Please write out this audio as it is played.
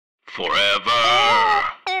Forever.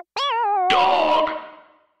 Dog.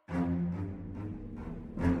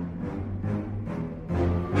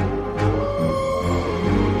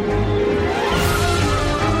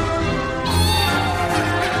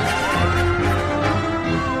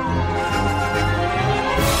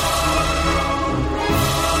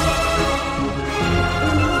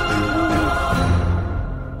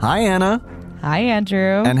 Hi, Anna. Hi,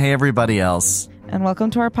 Andrew. And hey, everybody else. And welcome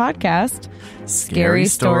to our podcast, Scary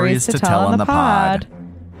Stories to Tell on the Pod.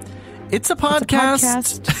 It's a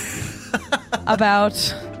podcast, about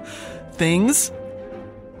things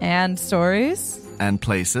and stories and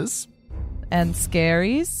places and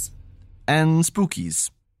scaries. and spookies.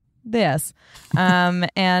 Yes.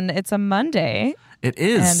 And it's a Monday. It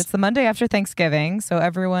is. And it's the Monday after Thanksgiving. So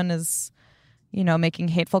everyone is, making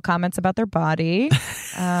hateful comments about their body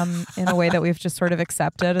in a way that we've just sort of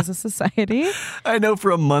accepted as a society. I know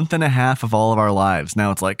for a month and a half of all of our lives.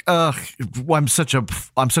 Now it's like, ugh, I'm such a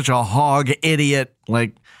hog idiot.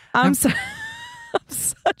 Like, I'm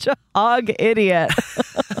such a hog idiot.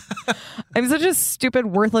 I'm such a stupid,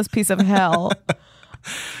 worthless piece of hell.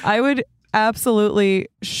 I would absolutely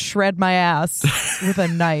shred my ass with a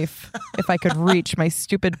knife if I could reach my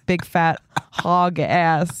stupid, big, fat hog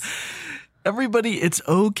ass. everybody, it's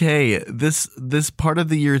okay. This part of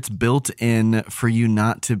the year, it's built in for you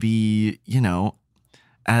not to be,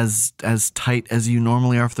 as tight as you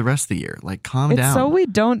normally are for the rest of the year. Like, calm down. It's so we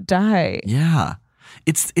don't die. Yeah.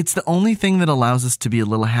 It's the only thing that allows us to be a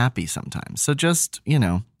little happy sometimes. So just,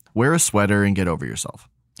 wear a sweater and get over yourself.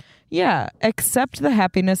 Yeah. Accept the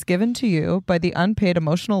happiness given to you by the unpaid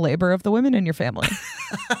emotional labor of the women in your family.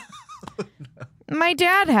 My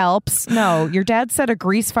dad helps. No, your dad set a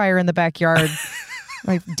grease fire in the backyard,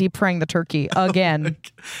 like deep frying the turkey again.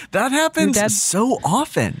 That happens so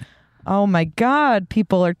often. Oh my God,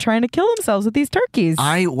 people are trying to kill themselves with these turkeys.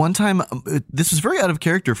 One time, this was very out of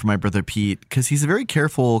character for my brother Pete because he's a very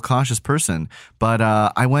careful, cautious person. But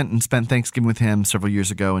I went and spent Thanksgiving with him several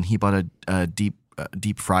years ago, and he bought a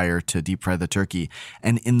deep fryer to deep fry the turkey.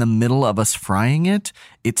 And in the middle of us frying it,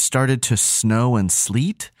 it started to snow and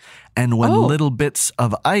sleet. And when little bits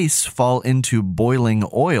of ice fall into boiling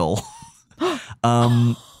oil,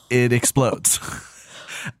 it explodes.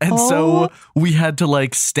 And so we had to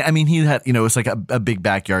he had, it was like a big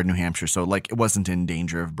backyard in New Hampshire. So it wasn't in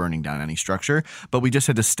danger of burning down any structure, but we just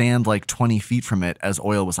had to stand 20 feet from it as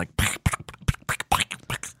oil was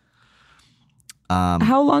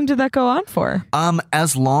how long did that go on for?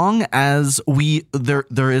 As long as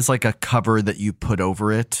there is a cover that you put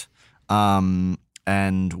over it.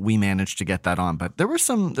 And we managed to get that on, but there were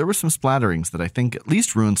some splatterings that I think at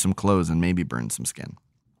least ruined some clothes and maybe burned some skin.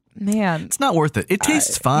 Man, it's not worth it. It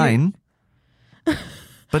tastes fine,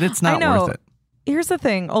 but it's not worth it. Here's the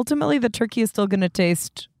thing. Ultimately, the turkey is still going to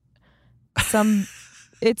taste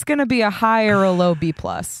it's going to be a high or a low B+.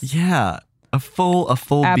 Yeah. A full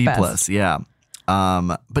B+. Best. Yeah.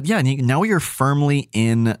 But yeah, now we are firmly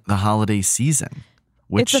in the holiday season.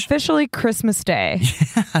 It's officially Christmas Day.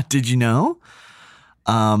 Yeah. Did you know?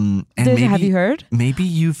 Have you heard? Maybe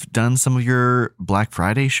you've done some of your Black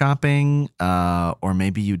Friday shopping, or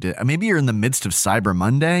maybe you did. Maybe you're in the midst of Cyber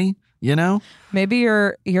Monday. Maybe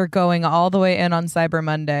you're going all the way in on Cyber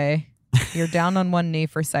Monday. You're down on one knee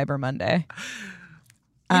for Cyber Monday.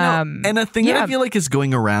 And a thing that I feel like is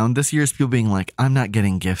going around this year is people being like, "I'm not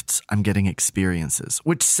getting gifts, I'm getting experiences,"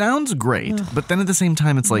 which sounds great, but then at the same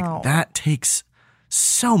time, it's that takes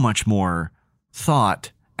so much more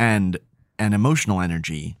thought and emotional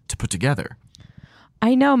energy to put together.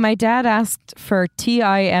 I know. My dad asked for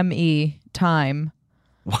TIME, time.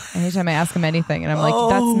 Anytime I ask him anything, and I'm like,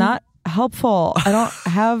 that's not helpful. I don't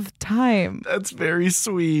have time. That's very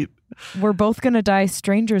sweet. We're both going to die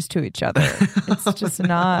strangers to each other. It's just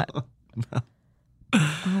not.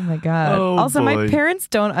 Oh my God. Also, boy. My parents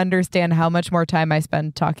don't understand how much more time I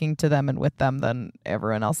spend talking to them and with them than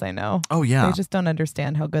everyone else I know. Oh, yeah. They just don't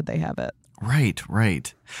understand how good they have it. Right.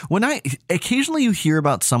 When occasionally you hear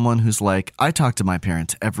about someone who's like, I talk to my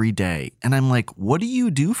parents every day, and I'm like, what do you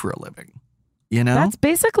do for a living? That's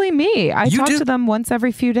basically me. I talk to them once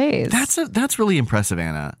every few days. That's really impressive,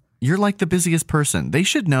 Anna. You're like the busiest person. They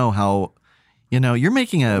should know how, you're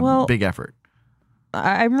making a big effort.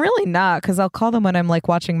 I'm really not, because I'll call them when I'm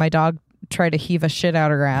watching my dog try to heave a shit out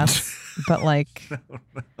her ass. But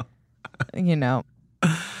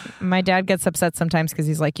my dad gets upset sometimes because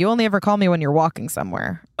he's like, you only ever call me when you're walking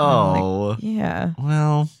somewhere. Oh, yeah.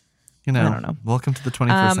 Well, I don't know. Welcome to the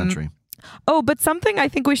 21st century. Oh, but something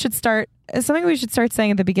we should start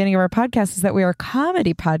saying at the beginning of our podcast is that we are a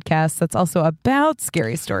comedy podcast that's also about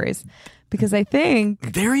scary stories, because I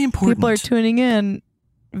think very important. People are tuning in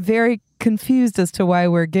very confused as to why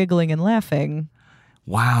we're giggling and laughing.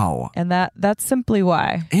 Wow. And that's simply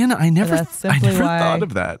why. Anna, I never why. thought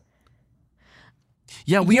of that.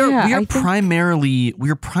 Yeah, we are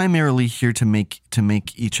primarily here to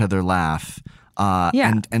make each other laugh,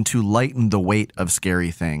 and to lighten the weight of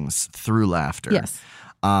scary things through laughter. Yes.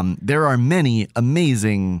 There are many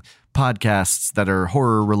amazing podcasts that are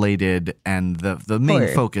horror related, and the main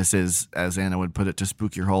focus is, as Anna would put it, to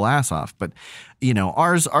spook your whole ass off. But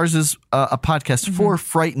ours is a podcast for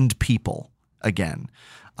frightened people. Again,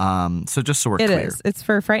 so just so we're clear, it's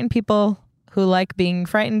for frightened people who like being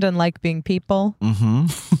frightened and like being people,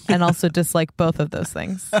 and also dislike both of those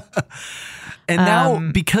things. And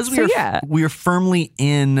now, because we are firmly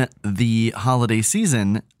in the holiday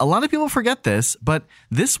season, a lot of people forget this, but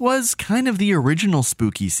this was kind of the original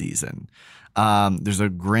spooky season. There's a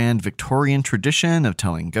grand Victorian tradition of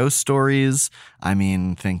telling ghost stories. I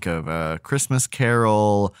mean, think of A Christmas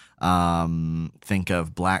Carol, think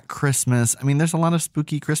of Black Christmas. I mean, there's a lot of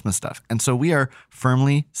spooky Christmas stuff. And so we are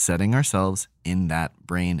firmly setting ourselves in that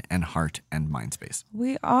brain and heart and mind space.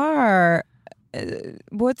 We are.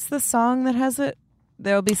 What's the song that has it?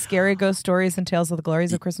 There'll be scary ghost stories and tales of the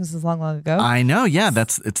glories of Christmases long, long ago. I know. Yeah,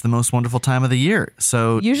 it's the most wonderful time of the year.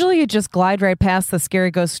 So usually you just glide right past the scary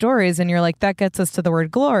ghost stories and you're like, that gets us to the word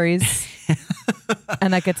glories.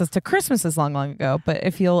 And that gets us to Christmases long, long ago. But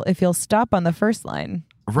if you'll stop on the first line,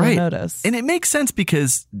 right, you'll notice. And it makes sense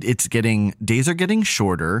because days are getting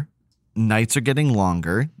shorter, nights are getting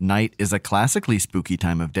longer. Night is a classically spooky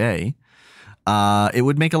time of day. It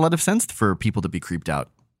would make a lot of sense for people to be creeped out.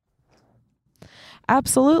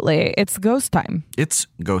 Absolutely. It's ghost time. It's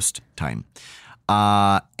ghost time.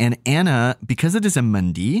 And Anna, because it is a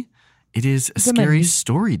Monday, it is a scary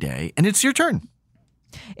story day, and it's your turn.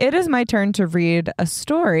 It is my turn to read a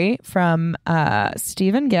story from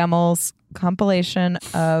Stephen Gammell's compilation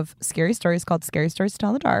of scary stories called Scary Stories to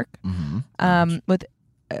Tell in the Dark, with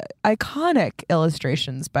iconic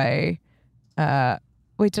illustrations by...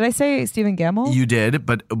 Wait, did I say Stephen Gammell? You did,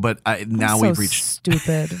 but now we've reached...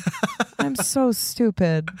 Stupid. I'm so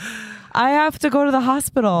stupid. I have to go to the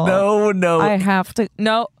hospital. No. I have to.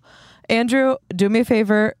 No. Andrew, do me a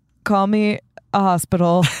favor. Call me a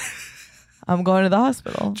hospital. I'm going to the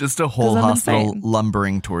hospital. Just a whole hospital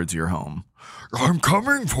lumbering towards your home. I'm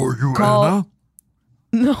coming for you, Anna.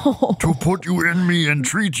 No. To put you in me and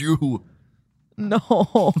treat you.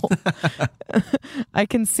 No. I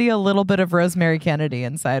can see a little bit of Rosemary Kennedy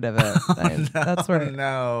inside of it. That's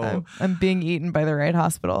where I'm being eaten by the right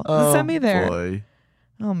hospital. Send me there. Boy.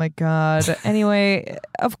 Oh my God. Anyway,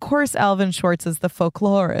 of course, Alvin Schwartz is the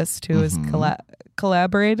folklorist who has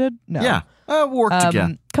collaborated. No. Yeah. Worked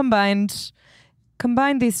together.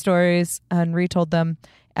 Combined these stories and retold them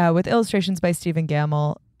with illustrations by Stephen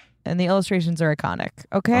Gammell. And the illustrations are iconic.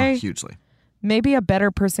 Okay. Oh, hugely. Maybe a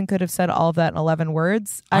better person could have said all of that in 11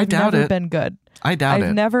 words. I've never been good. I doubt it.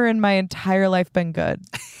 I've never in my entire life been good.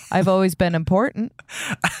 I've always been important.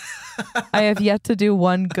 I have yet to do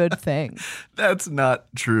one good thing. That's not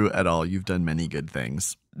true at all. You've done many good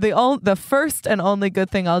things. The first and only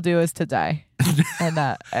good thing I'll do is to die. And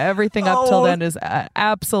everything up till then is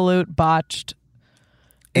absolute botched.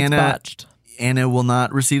 It's botched. Anna will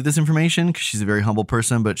not receive this information because she's a very humble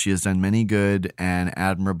person, but she has done many good and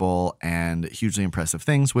admirable and hugely impressive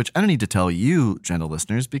things, which I don't need to tell you, gentle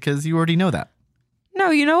listeners, because you already know that.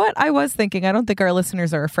 No, you know what? I was thinking, I don't think our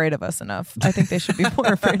listeners are afraid of us enough. I think they should be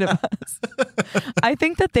more afraid of us. I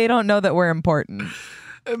think that they don't know that we're important.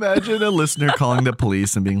 Imagine a listener calling the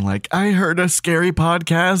police and being like, I heard a scary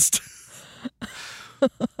podcast.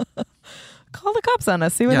 Call the cops on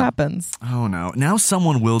us. See what happens. Oh, no. Now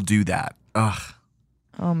someone will do that. Ugh.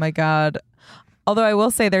 Oh my God. Although I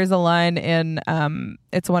will say there's a line in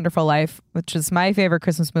It's a Wonderful Life, which is my favorite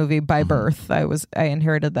Christmas movie by birth. I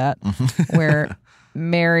inherited that, where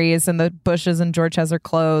Mary is in the bushes and George has her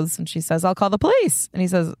clothes and she says, I'll call the police. And he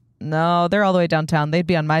says, no, they're all the way downtown. They'd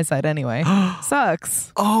be on my side anyway.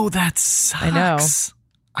 Sucks. Oh, that sucks. I know.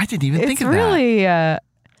 I didn't even think of that. It's really,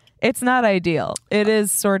 it's not ideal. It is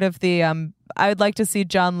sort of the, I'd like to see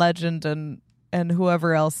John Legend and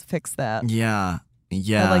whoever else fix that. Yeah.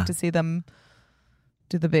 I'd like to see them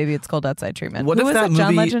do the Baby It's Cold Outside treatment. What Who if was that it? John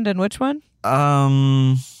movie- Legend and which one?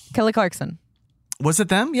 Kelly Clarkson. Was it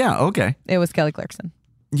them? Yeah. Okay. It was Kelly Clarkson.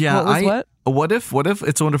 Yeah. What? What if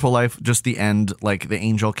It's a Wonderful Life, just the end, like the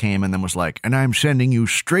angel came and then was like, and I'm sending you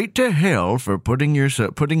straight to hell for putting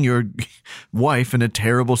your wife in a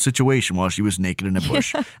terrible situation while she was naked in a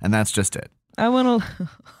bush. And that's just it. I want to.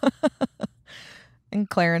 And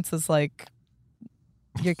Clarence is like,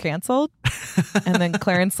 you're canceled. And then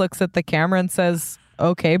Clarence looks at the camera and says,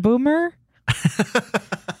 okay, boomer.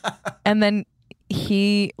 And then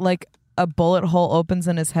he, like, a bullet hole opens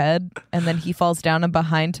in his head, and then he falls down, and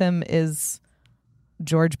behind him is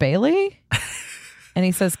George Bailey. And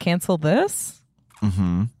he says, cancel this?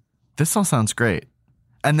 Mm-hmm. This all sounds great.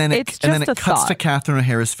 And then it cuts to Catherine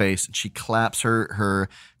O'Hara's face, and she claps her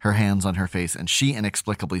hands on her face, and she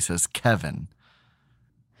inexplicably says, Kevin.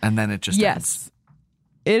 And then it just ends.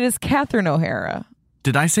 It is Catherine O'Hara.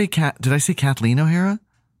 Did I say Kathleen O'Hara?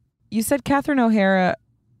 You said Catherine O'Hara.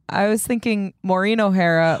 I was thinking Maureen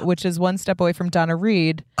O'Hara, which is one step away from Donna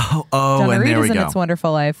Reed. Donna and Reed there we go. In It's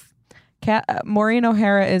Wonderful Life. Maureen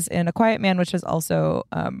O'Hara is in A Quiet Man, which is also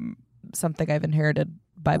something I've inherited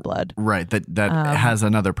by blood. Right. That has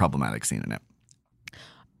another problematic scene in it.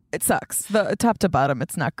 It sucks. The top to bottom,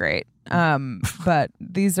 it's not great. But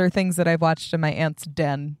these are things that I've watched in my aunt's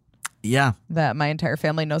den. Yeah. That my entire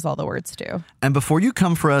family knows all the words to. And before you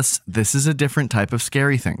come for us, this is a different type of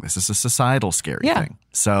scary thing. This is a societal scary thing.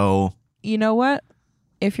 So, you know what?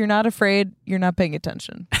 If you're not afraid, you're not paying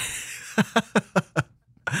attention.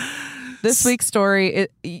 This week's story,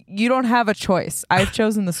 you don't have a choice. I've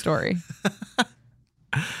chosen the story.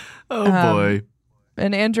 Oh, boy.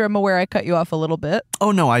 And Andrew, I'm aware I cut you off a little bit. Oh,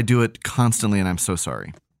 no, I do it constantly, and I'm so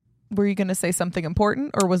sorry. Were you going to say something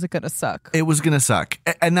important, or was it going to suck? It was going to suck.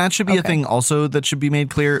 And that should be a thing also that should be made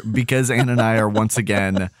clear, because Anne and I are once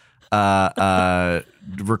again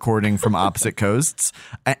recording from opposite coasts.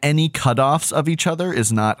 Any cutoffs of each other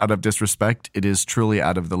is not out of disrespect. It is truly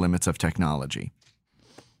out of the limits of technology.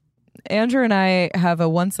 Andrew and I have a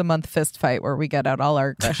once-a-month fist fight where we get out all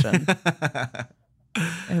our aggression.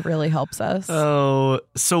 It really helps us. Oh,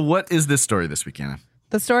 so what is this story this week, Anna?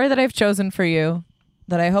 The story that I've chosen for you,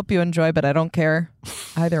 that I hope you enjoy, but I don't care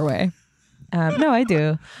either way. No, I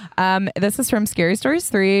do. This is from Scary Stories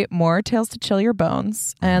 3, More Tales to Chill Your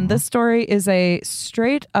Bones. And this story is a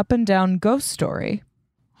straight up and down ghost story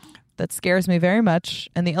that scares me very much.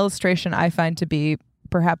 And the illustration I find to be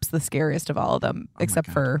perhaps the scariest of all of them, except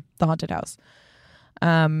for the haunted house.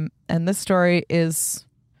 And this story is,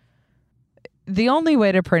 the only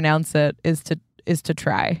way to pronounce it is to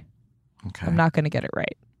try. Okay. I'm not going to get it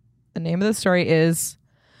right. The name of the story is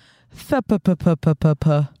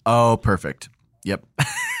Oh, perfect. Yep.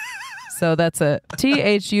 So that's a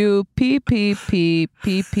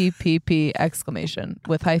THUPPPPPPP exclamation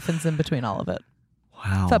with hyphens in between all of it.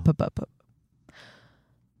 Wow.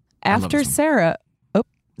 After Sarah... Oh.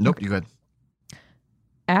 Nope, you go ahead.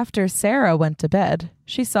 After Sarah went to bed,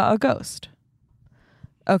 she saw a ghost.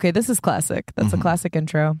 Okay, this is classic. That's a classic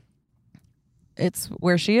intro. It's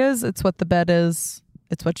where she is. It's what the bed is.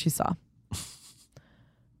 It's what she saw.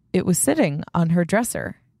 It was sitting on her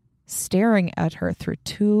dresser, staring at her through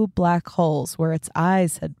two black holes where its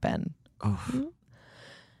eyes had been. Oh.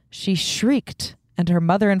 She shrieked, and her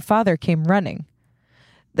mother and father came running.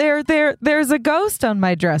 There's a ghost on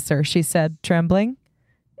my dresser, she said, trembling.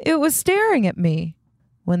 It was staring at me.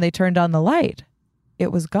 When they turned on the light,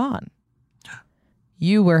 it was gone.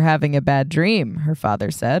 You were having a bad dream, her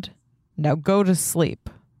father said. Now go to sleep.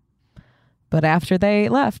 But after they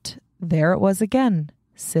left, there it was again,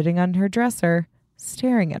 sitting on her dresser,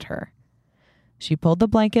 staring at her. She pulled the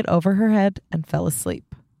blanket over her head and fell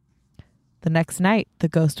asleep. The next night, the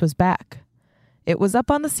ghost was back. It was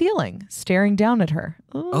up on the ceiling, staring down at her.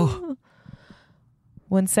 Oh.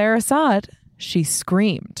 When Sarah saw it, she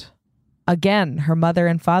screamed. Again, her mother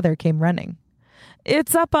and father came running.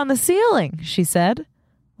 It's up on the ceiling, she said.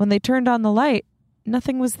 When they turned on the light,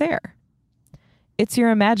 nothing was there. It's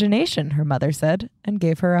your imagination, her mother said, and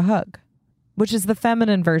gave her a hug, which is the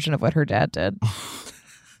feminine version of what her dad did.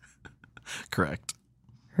 Correct.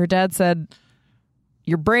 Her dad said,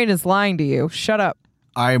 your brain is lying to you. Shut up.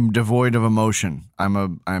 I'm devoid of emotion.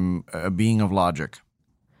 I'm a being of logic.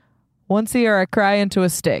 Once a year, I cry into a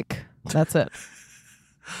steak. That's it.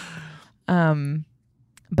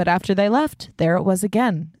 But after they left, there it was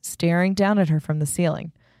again, staring down at her from the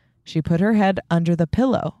ceiling. She put her head under the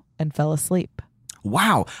pillow and fell asleep.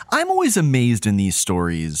 Wow. I'm always amazed in these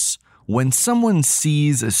stories when someone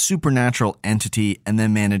sees a supernatural entity and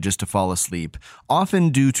then manages to fall asleep,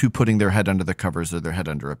 often due to putting their head under the covers or their head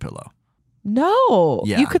under a pillow. No,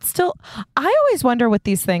 Yeah. you could still. I always wonder with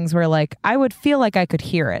these things where, like, I would feel like I could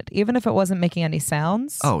hear it, even if it wasn't making any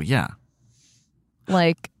sounds. Oh, yeah.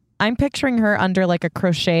 Like, I'm picturing her under like a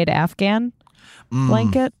crocheted Afghan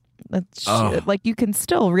blanket. That's like, you can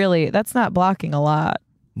still really, that's not blocking a lot.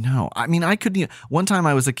 No, I mean, I could. One time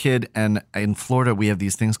I was a kid, and in Florida we have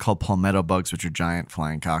these things called palmetto bugs, which are giant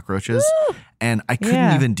flying cockroaches. Woo! And I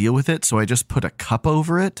couldn't even deal with it, so I just put a cup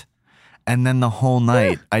over it, and then the whole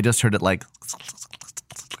night I just heard it like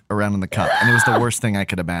around in the cup, and it was the worst thing I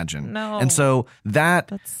could imagine. No. And so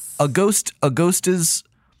a ghost is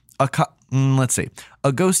let's see,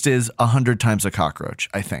 a ghost is 100 times a cockroach.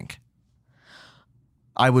 I think.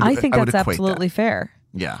 I think would that's equate absolutely that. fair.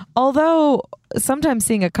 Yeah. Although sometimes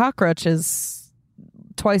seeing a cockroach is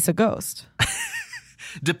twice a ghost.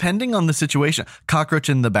 Depending on the situation, cockroach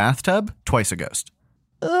in the bathtub, twice a ghost.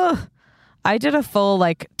 Ugh. I did a full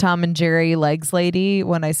like Tom and Jerry legs lady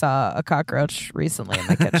when I saw a cockroach recently in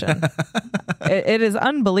the kitchen. It is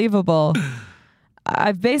unbelievable.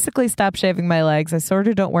 I've basically stopped shaving my legs. I sort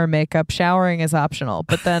of don't wear makeup. Showering is optional.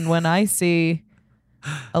 But then when I see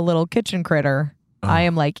a little kitchen critter, I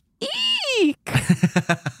am like, eek!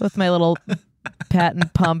 With my little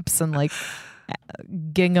patent pumps and like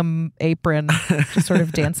gingham apron, just sort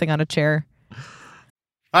of dancing on a chair.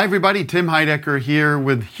 Hi, everybody. Tim Heidecker here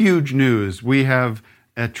with huge news. We have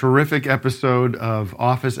a terrific episode of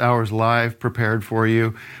Office Hours Live prepared for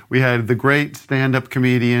you. We had the great stand-up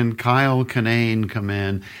comedian Kyle Kinane come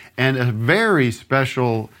in, and a very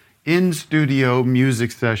special in-studio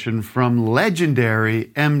music session from legendary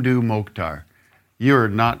Mdou Mokhtar. You're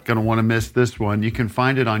not going to want to miss this one. You can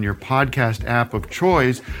find it on your podcast app of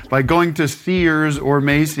choice by going to Sears or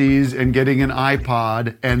Macy's and getting an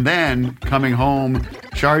iPod and then coming home,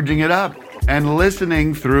 charging it up, and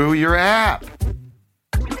listening through your app.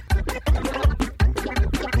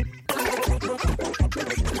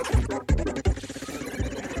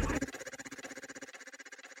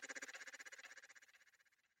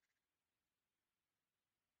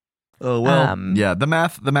 Oh, well, yeah, the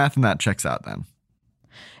math in that checks out then.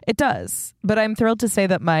 It does, but I'm thrilled to say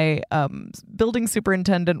that my building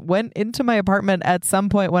superintendent went into my apartment at some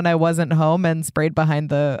point when I wasn't home and sprayed behind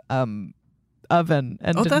the oven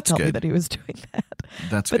and didn't tell me that he was doing that.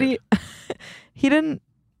 That's but good. He didn't.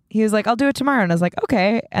 He was like, "I'll do it tomorrow," and I was like,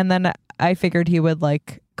 "Okay." And then I figured he would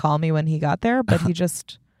like call me when he got there, but he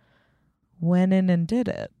just went in and did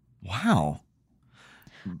it. Wow.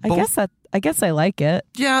 I guess I like it.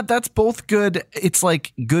 Yeah, that's both good. It's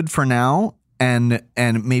like good for now. And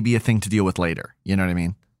maybe a thing to deal with later. You know what I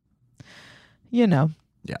mean? You know.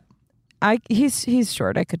 Yeah. He's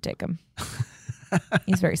short. I could take him.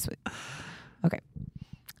 He's very sweet. Okay.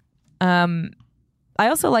 I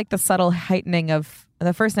also like the subtle heightening of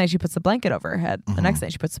the first night she puts the blanket over her head. The next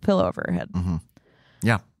night she puts the pillow over her head. Mm-hmm.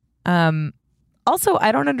 Yeah. Also,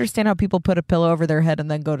 I don't understand how people put a pillow over their head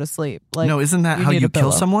and then go to sleep. Like, no, isn't that how you kill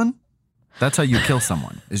pillow. someone? That's how you kill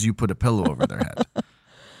someone, is you put a pillow over their head.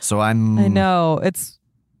 So I know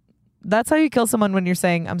that's how you kill someone when you're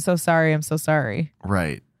saying, "I'm so sorry, I'm so sorry."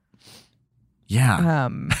 Right. Yeah.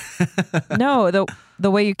 No, the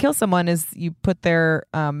way you kill someone is you put their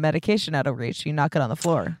medication out of reach. You knock it on the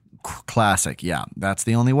floor. Classic. Yeah. That's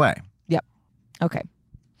the only way. Yep. Okay.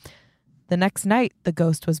 The next night, the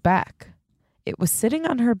ghost was back. It was sitting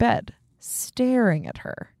on her bed, staring at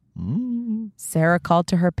her. Sarah called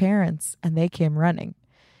to her parents, and they came running.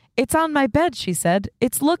 "It's on my bed," she said.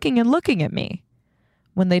 "It's looking and looking at me."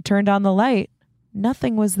 When they turned on the light,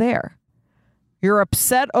 nothing was there. "You're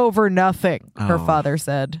upset over nothing," her father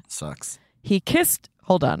said. Sucks.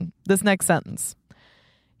 Hold on, this next sentence.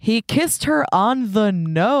 "He kissed her on the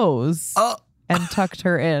nose and tucked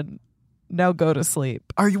her in. Now go to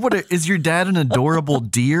sleep." Is your dad an adorable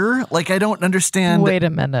deer? Like, I don't understand. Wait a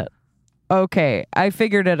minute. Okay, I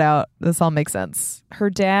figured it out. This all makes sense. Her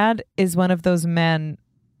dad is one of those men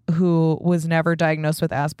who was never diagnosed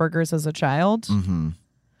with Asperger's as a child. Mm-hmm.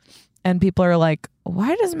 And people are like,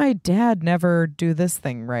 "Why does my dad never do this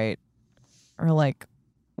thing right?" Or like,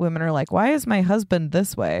 women are like, "Why is my husband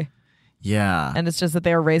this way?" Yeah. And it's just that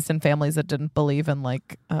they were raised in families that didn't believe in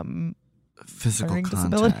like physical learning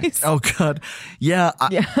contact. disabilities. Oh God. Yeah.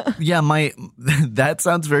 That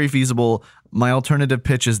sounds very feasible. My alternative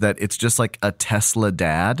pitch is that it's just like a Tesla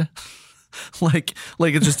dad. like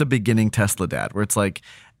it's just a beginning Tesla dad where it's like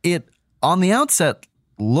it on the outset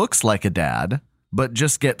looks like a dad, but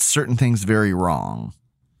just gets certain things very wrong.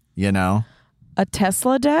 You know? A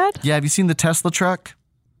Tesla dad? Yeah. Have you seen the Tesla truck?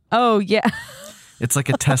 Oh yeah. It's like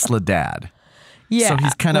a Tesla dad. Yeah. So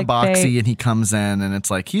he's kind of like boxy and he comes in and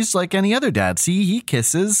it's like, he's like any other dad. See, he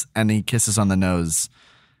kisses and he kisses on the nose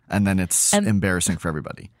and then it's embarrassing for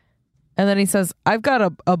everybody. And then he says, "I've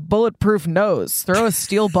got a bulletproof nose. Throw a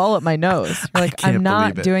steel ball at my nose." We're like, "I'm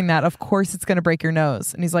not doing that. Of course it's going to break your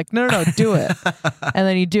nose." And he's like, No, do it. And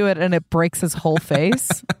then you do it and it breaks his whole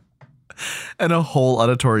face. And a whole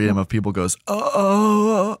auditorium of people goes,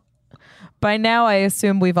 "Oh." By now, I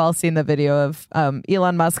assume we've all seen the video of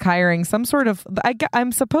Elon Musk hiring some sort of,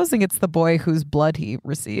 I'm supposing it's the boy whose blood he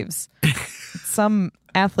receives. Some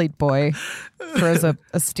athlete boy throws a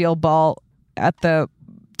steel ball at the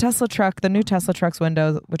Tesla truck, the new Tesla truck's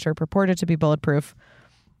windows, which are purported to be bulletproof.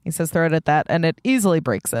 He says, throw it at that, and it easily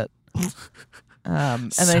breaks it.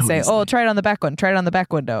 And So they say, easily. oh, try it on the back one. Try it on the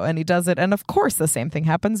back window. And he does it. And of course, the same thing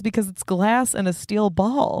happens because it's glass and a steel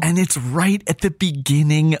ball. And it's right at the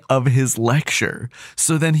beginning of his lecture.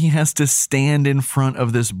 So then he has to stand in front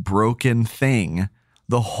of this broken thing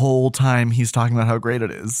the whole time he's talking about how great it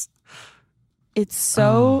is. It's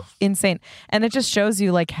so insane. And it just shows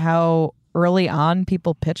you like how early on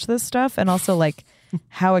people pitch this stuff and also like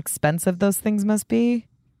how expensive those things must be.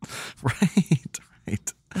 Right.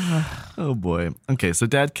 Oh boy. Okay, so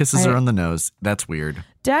dad kisses her on the nose. That's weird.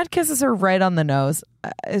 Dad kisses her right on the nose.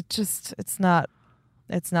 It's not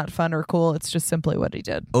fun or cool. It's just simply what he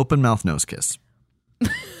did. Open mouth nose kiss.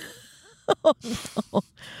 Oh, no.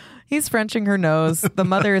 He's Frenching her nose. The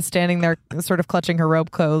mother is standing there sort of clutching her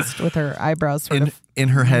robe closed with her eyebrows sort of In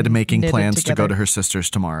her head making knitted plans to go together. to her sister's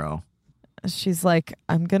tomorrow. She's like,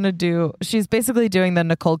 she's basically doing the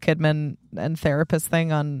Nicole Kidman and therapist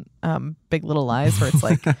thing on Big Little Lies where it's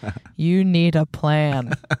like, you need a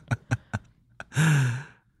plan.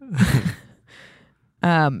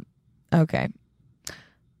 Okay.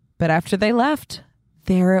 But after they left,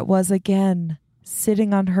 there it was again,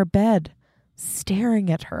 sitting on her bed, staring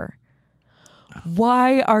at her.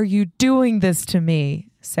 Why are you doing this to me?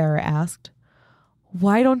 Sarah asked.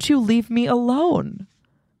 Why don't you leave me alone?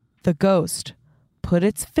 The ghost put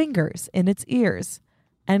its fingers in its ears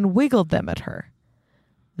and wiggled them at her.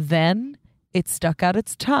 Then it stuck out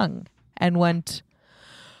its tongue and went,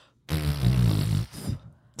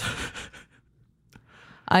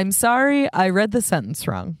 I'm sorry, I read the sentence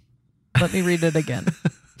wrong. Let me read it again.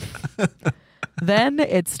 Then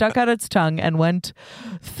it stuck out its tongue and went,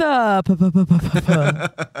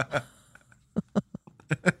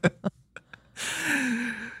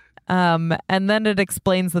 and then it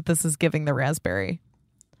explains that this is giving the raspberry.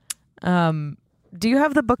 Do you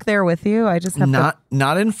have the book there with you? I just have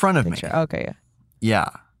not in front of the me. picture. Okay. Yeah.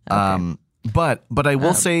 Okay. But I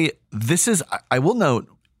will say I will note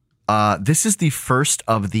this is the first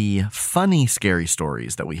of the funny scary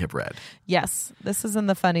stories that we have read. Yes, this is in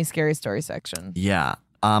the funny scary story section. Yeah.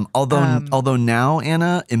 Although now,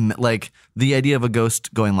 Anna, like the idea of a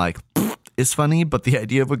ghost going like is funny, but the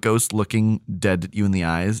idea of a ghost looking dead at you in the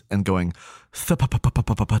eyes and going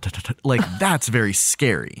like that's very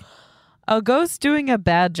scary. A ghost doing a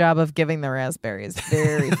bad job of giving the raspberry is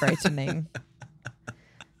very frightening.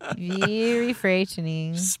 Very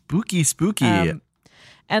frightening. Spooky.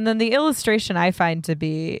 And then the illustration I find to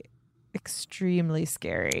be extremely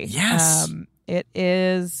scary. Yes.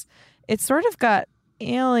 It's sort of got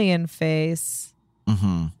alien face.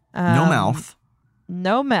 Mm-hmm. No mouth.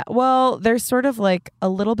 No mouth. Well, there's sort of like a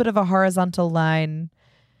little bit of a horizontal line.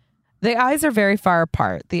 The eyes are very far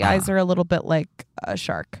apart. The eyes are a little bit like a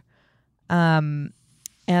shark. And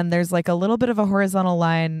there's like a little bit of a horizontal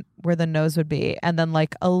line where the nose would be, and then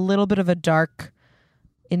like a little bit of a dark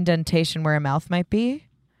indentation where a mouth might be.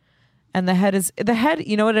 And the head,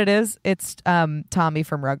 you know what it is? It's Tommy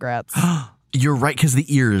from Rugrats. You're right, because the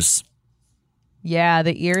ears. Yeah,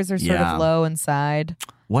 the ears are sort of low inside.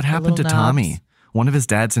 What happened to little Tommy? knobs. One of his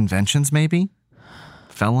dad's inventions, maybe?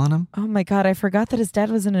 Fell on him? Oh my God, I forgot that his dad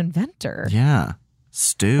was an inventor. Yeah.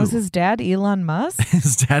 Stu. Was his dad Elon Musk?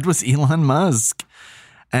 His dad was Elon Musk.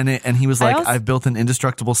 And he was like, I've built an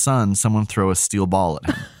indestructible son. Someone throw a steel ball at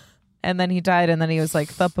him. And then he died, and then he was like,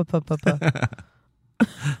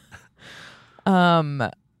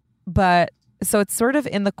 But so it's sort of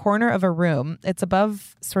in the corner of a room. It's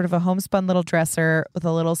above sort of a homespun little dresser with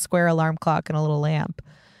a little square alarm clock and a little lamp.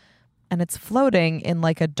 And it's floating in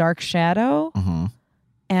like a dark shadow. Mm-hmm.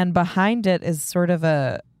 And behind it is sort of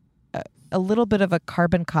a little bit of a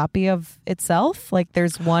carbon copy of itself. Like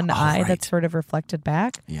there's one eye right. that's sort of reflected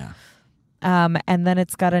back. Yeah. And then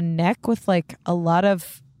it's got a neck with like a lot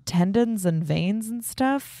of tendons and veins and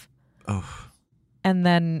stuff. Oh. And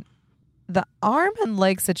then the arm and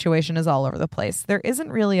leg situation is all over the place. There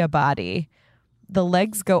isn't really a body. The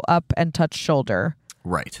legs go up and touch shoulder.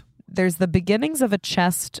 Right. There's the beginnings of a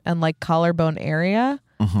chest and like collarbone area,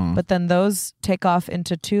 Mm-hmm. but then those take off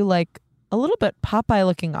into two like a little bit Popeye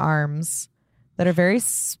looking arms that are very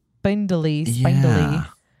spindly. Yeah.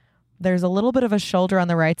 There's a little bit of a shoulder on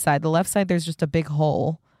the right side. The left side, there's just a big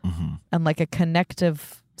hole Mm-hmm. and like a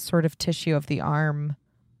connective sort of tissue of the arm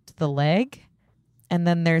to the leg. And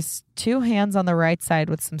then there's two hands on the right side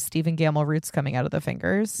with some Stephen Gamble roots coming out of the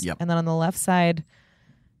fingers. Yep. And then on the left side,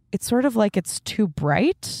 it's sort of like it's too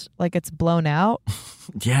bright, like it's blown out.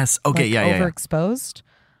 Yes. Okay. Like Yeah. overexposed.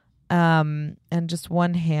 And just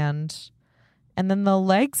one hand. And then the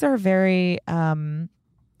legs are very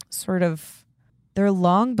sort of they're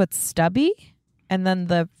long but stubby, and then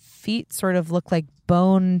the feet sort of look like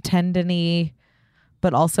bone tendony,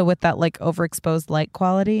 but also with that like overexposed light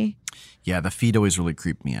quality. Yeah, the feet always really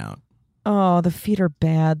creep me out. Oh, the feet are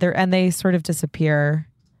bad. They sort of disappear.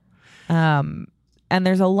 And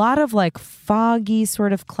there's a lot of like foggy,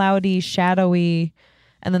 sort of cloudy, shadowy,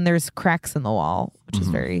 and then there's cracks in the wall, which is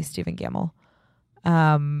very Stephen Gamble.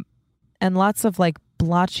 And lots of like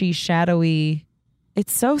blotchy, shadowy.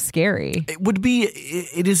 It's so scary.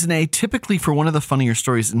 It is an atypically, for one of the funnier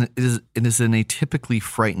stories, and it is an atypically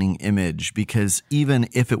frightening image, because even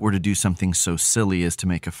if it were to do something so silly as to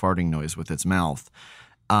make a farting noise with its mouth,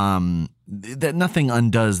 that nothing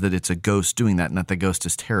undoes that it's a ghost doing that, and that the ghost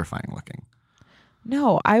is terrifying looking.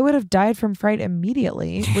 No, I would have died from fright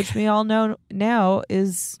immediately, which we all know now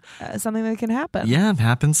is something that can happen. Yeah, it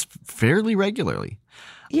happens fairly regularly.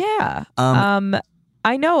 Yeah.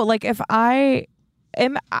 I know, like if I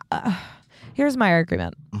am, here's my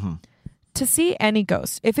argument. Mm-hmm. To see any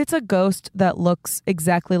ghost, if it's a ghost that looks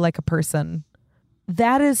exactly like a person,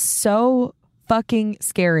 that is so fucking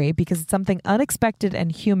scary because it's something unexpected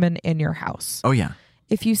and human in your house. Oh, yeah.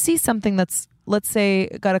 If you see something that's, let's say,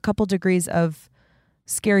 got a couple degrees of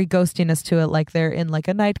scary ghostiness to it, like they're in like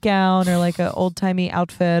a nightgown or like an old-timey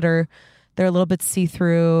outfit, or they're a little bit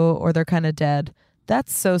see-through, or they're kind of dead,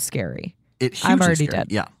 that's so scary. I'm already scary.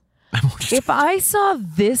 dead. Yeah. If I saw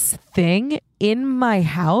this thing in my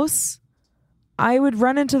house, I would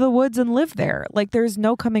run into the woods and live there. Like there's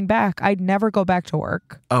no coming back. I'd never go back to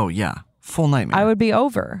work. Oh, yeah. Full nightmare. I would be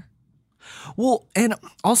over. Well, and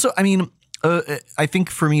also, I mean, I think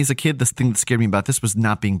for me as a kid, this thing that scared me about this was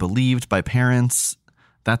not being believed by parents.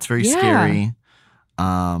 That's very scary.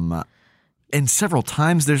 And several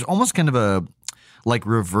times there's almost kind of a like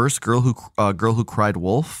reverse girl who cried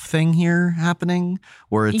wolf thing here happening,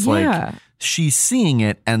 where it's like she's seeing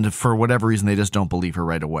it and for whatever reason they just don't believe her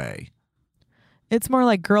right away. It's more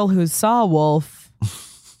like girl who saw wolf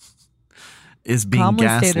is being calmly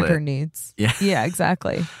gaslit. stated her needs. Yeah,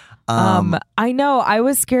 exactly. I know. I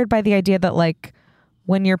was scared by the idea that like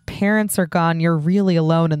when your parents are gone, you're really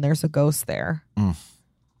alone and there's a ghost there.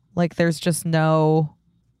 Like there's just no,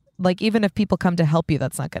 like even if people come to help you,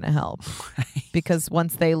 that's not going to help because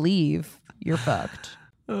once they leave, you're fucked.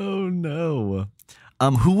 Oh no.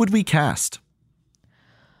 Who would we cast?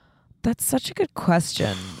 That's such a good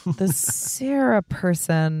question. The Sarah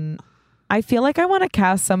person, I feel like I want to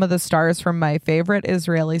cast some of the stars from my favorite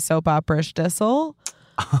Israeli soap opera, Shtisel.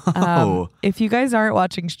 If you guys aren't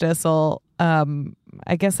watching Shtisel,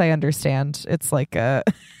 I guess I understand. It's like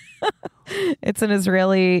it's an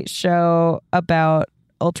Israeli show about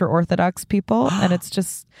ultra-Orthodox people, and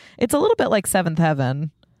it's a little bit like Seventh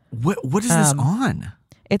Heaven. What is this on?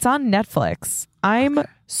 It's on Netflix. I'm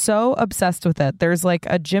so obsessed with it. There's like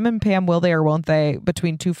a Jim and Pam will they or won't they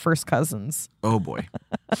between two first cousins. Oh boy.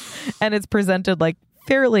 And it's presented like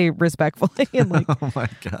fairly respectfully and like oh my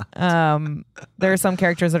god. There are some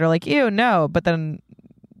characters that are like, ew, no, but then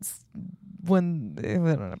when I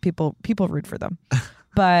don't know, people root for them.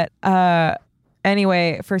 But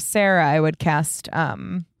anyway, for Sarah, I would cast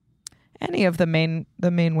any of the main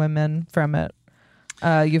women from it.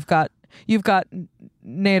 You've got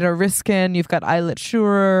Neda Riskin, you've got Eilert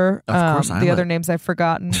Schurer. Of course, the other names I've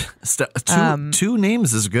forgotten. Two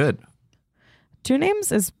names is good. Two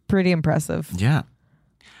names is pretty impressive. Yeah.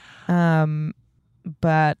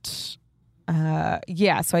 But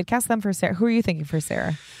yeah, so I'd cast them for Sarah. Who are you thinking for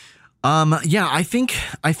Sarah? Yeah, I think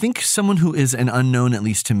someone who is an unknown, at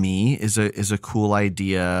least to me, is a cool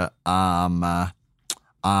idea.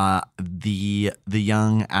 The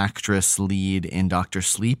young actress lead in Dr.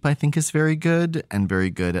 Sleep, I think, is very good and very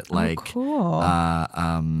good at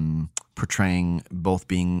portraying both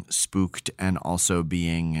being spooked and also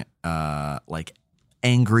being like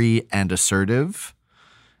angry and assertive.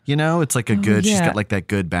 You know, it's like she's got like that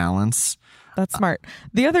good balance. That's smart.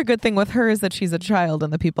 The other good thing with her is that she's a child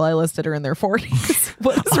and the people I listed are in their 40s.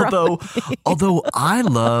 What is wrong with me? Although I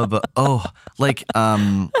love,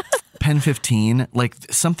 Pen 15, like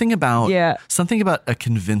something about a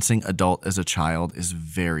convincing adult as a child is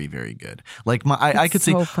very, very good. Like I could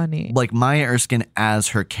say funny. Like Maya Erskine as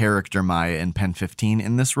her character Maya in Pen 15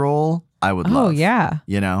 in this role, I would love. Oh yeah.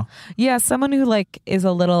 You know? Yeah, someone who like is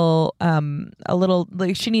a little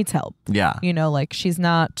like she needs help. Yeah. You know, like she's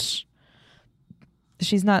not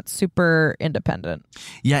super independent.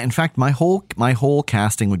 Yeah, in fact, my whole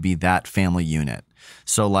casting would be that family unit.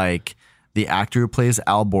 So like the actor who plays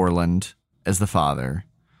Al Borland as the father,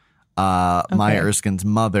 Maya Erskine's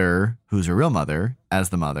mother, who's her real mother, as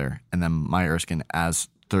the mother, and then Maya Erskine as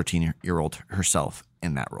 13-year-old herself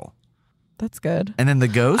in that role. That's good. And then the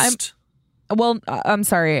ghost. Well, I'm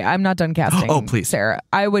sorry, I'm not done casting. Oh, please. Sarah.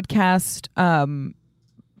 I would cast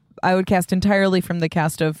entirely from the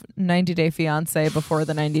cast of 90 Day Fiance before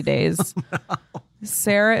the 90 days. No.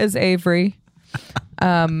 Sarah is Avery.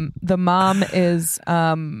 The mom is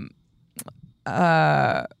her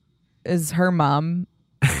mom,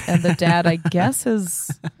 and the dad, I guess,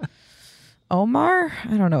 is Omar.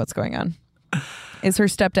 I don't know what's going on. Is her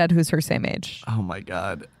stepdad, who's her same age. Oh my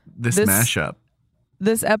God. This mashup.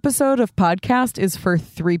 This episode of podcast is for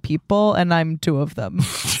 3 people, and I'm 2 of them.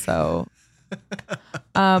 So,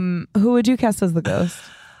 who would you cast as the ghost?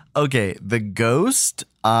 Okay, the ghost.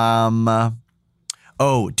 Oh,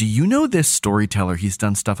 do you know this storyteller? He's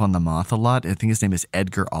done stuff on The Moth a lot. I think his name is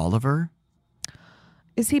Edgar Oliver.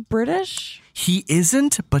 Is he British? He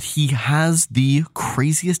isn't, but he has the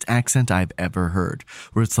craziest accent I've ever heard,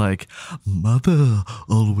 where it's like, Mother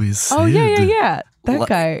always said. Oh, yeah. That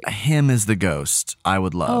guy. Him is the ghost. I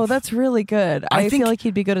would love. Oh, that's really good. I feel like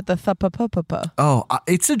he'd be good at the thuppa-puppa. Oh,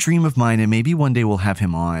 it's a dream of mine, and maybe one day we'll have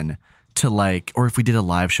him on to like, or if we did a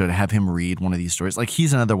live show to have him read one of these stories. Like,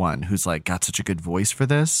 he's another one who's like got such a good voice for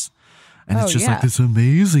this. And it's just like this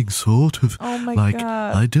amazing sort of, oh my like,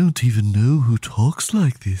 God. I don't even know who talks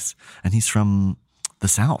like this. And he's from the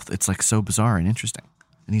South. It's like so bizarre and interesting.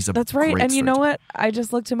 And he's That's right. great And you know storyteller. what? I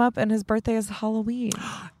just looked him up, and his birthday is Halloween.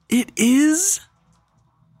 It is?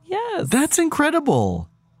 Yes. That's incredible.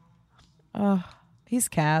 He's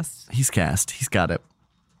cast. He's cast. He's got it.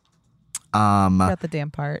 Got the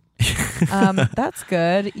damn part. That's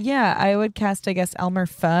good. Yeah, I would cast, I guess, Elmer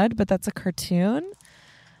Fudd, but that's a cartoon.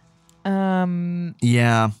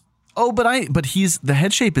 Yeah. Oh, but he's the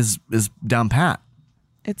head shape is down pat.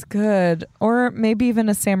 It's good. Or maybe even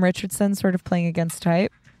a Sam Richardson sort of playing against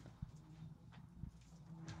type.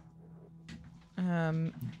 I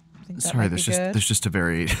think that Sorry, might be good. there's just a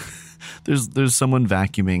very there's someone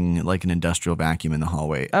vacuuming like an industrial vacuum in the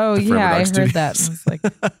hallway. Oh at the Forever yeah, I Dog heard Studios. that. And it's like,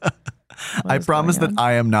 I promise that on?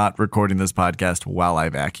 I am not recording this podcast while I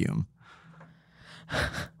vacuum.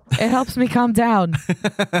 It helps me calm down.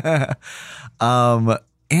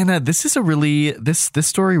 Anna, this is a really this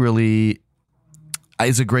story really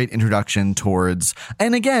is a great introduction towards,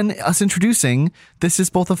 and again, us introducing, this is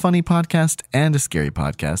both a funny podcast and a scary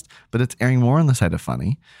podcast, but it's airing more on the side of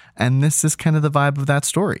funny. And this is kind of the vibe of that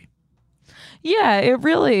story. Yeah,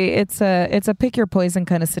 it's a pick your poison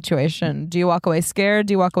kind of situation. Do you walk away scared?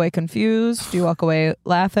 Do you walk away confused? Do you walk away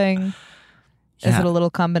laughing? Yeah. Is it a little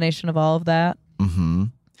combination of all of that? Mm-hmm.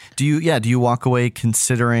 Do you walk away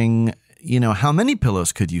considering, how many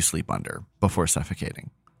pillows could you sleep under before suffocating?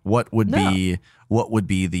 What would be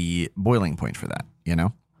the boiling point for that?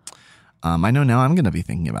 I know now I'm going to be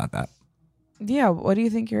thinking about that. Yeah. What do you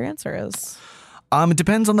think your answer is? It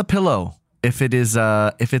depends on the pillow. If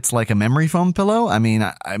it's like a memory foam pillow, I mean,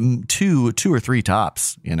 I'm two or 3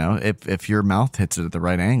 tops. If your mouth hits it at the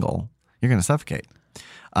right angle, you're going to suffocate.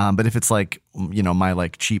 But if it's like, my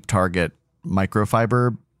like cheap Target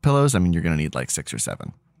microfiber pillows, I mean, you're going to need like 6 or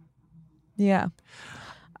 7. Yeah.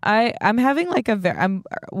 I'm having like I'm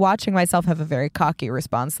watching myself have a very cocky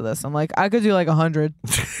response to this. I'm like, I could do like 100.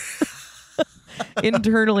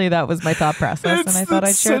 Internally, that was my thought process, and I thought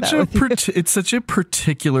I'd share that with you. It's such a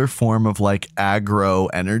particular form of like aggro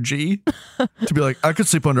energy to be like, I could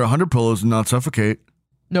sleep under 100 pillows and not suffocate.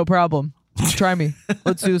 No problem. Try me.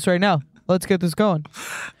 Let's do this right now. Let's get this going.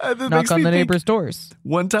 Knock on the neighbors' doors.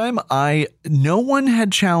 One time, no one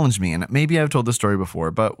had challenged me, and maybe I've told this story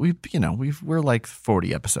before, but we're like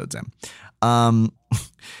 40 episodes in.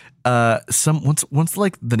 Once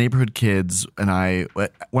like the neighborhood kids and I,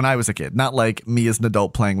 when I was a kid, not like me as an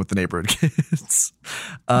adult playing with the neighborhood kids.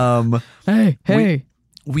 Hey.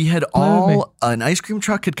 We had an ice cream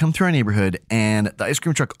truck had come through our neighborhood, and the ice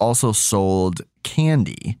cream truck also sold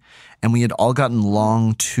candy, and we had all gotten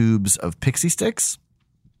long tubes of pixie sticks.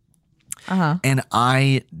 Uh-huh. And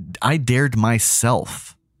I dared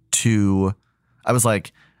myself I was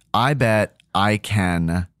like, I bet I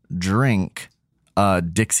can drink a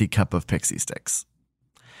Dixie cup of pixie sticks.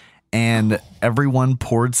 And everyone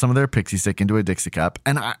poured some of their pixie stick into a Dixie cup.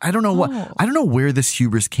 And I don't know I don't know where this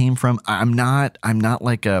hubris came from. I'm not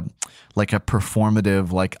like a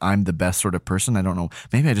performative, like I'm the best sort of person. I don't know.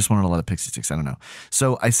 Maybe I just wanted a lot of pixie sticks. I don't know.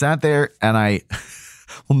 So I sat there and I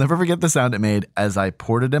will never forget the sound it made as I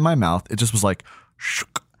poured it in my mouth. It just was like,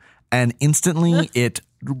 shook, and instantly it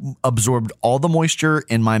absorbed all the moisture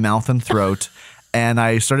in my mouth and throat. And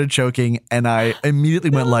I started choking, and I immediately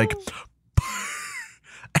went like,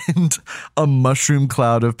 and a mushroom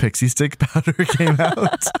cloud of pixie stick powder came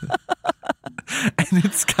out. And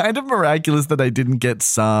it's kind of miraculous that I didn't get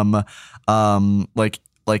some like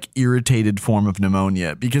like irritated form of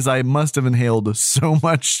pneumonia because I must have inhaled so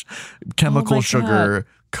much chemical my sugar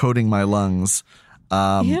coating my lungs.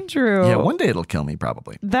 Andrew. Yeah, one day it'll kill me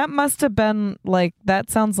probably. That must have been like, that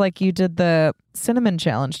sounds like you did the cinnamon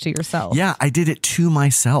challenge to yourself. Yeah, I did it to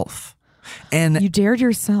myself. And You dared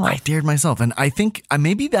yourself. I dared myself. And I think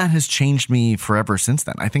maybe that has changed me forever since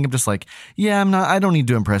then. I think I'm just like, yeah, I don't need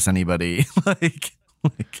to impress anybody. like it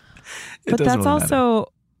But doesn't that's really matter.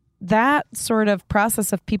 also that sort of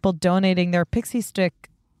process of people donating their pixie stick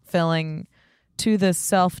filling to this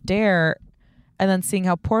self-dare and then seeing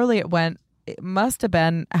how poorly it went. It must have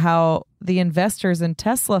been how the investors in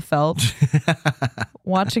Tesla felt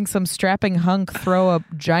watching some strapping hunk throw a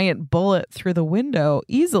giant bullet through the window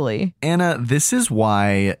easily. Anna, this is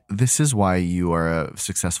why you are a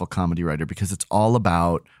successful comedy writer, because it's all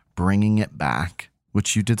about bringing it back,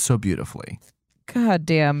 which you did so beautifully. God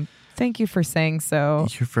damn. Thank you for saying so.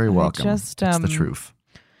 You're very welcome. Just, it's the truth.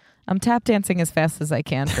 I'm tap dancing as fast as I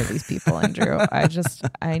can for these people, Andrew.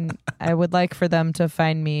 I would like for them to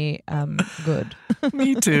find me good.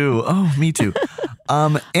 Me too. Oh, me too.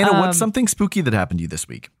 Anna, what's something spooky that happened to you this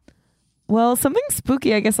week? Well, something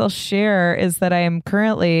spooky I guess I'll share is that I am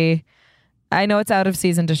currently, I know it's out of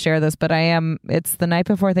season to share this, but it's the night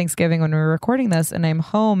before Thanksgiving when we're recording this, and I'm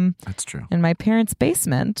home That's true. in my parents'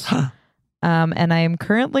 basement. And I am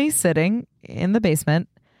currently sitting in the basement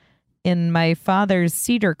in my father's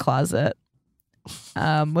cedar closet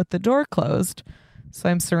with the door closed. So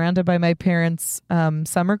I'm surrounded by my parents'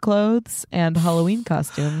 summer clothes and Halloween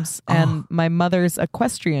costumes and my mother's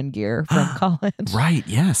equestrian gear from college. Right,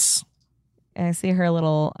 yes. And I see her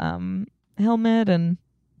little helmet and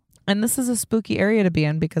this is a spooky area to be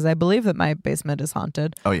in because I believe that my basement is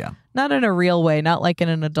haunted. Oh, yeah. Not in a real way, not like in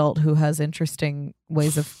an adult who has interesting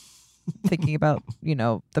ways of thinking about,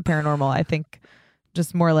 the paranormal. I think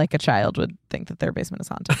just more like a child would think that their basement is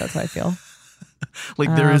haunted. That's how I feel.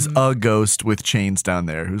 Like there is a ghost with chains down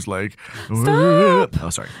there who's like, Stop! Oh,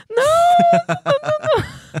 sorry. No.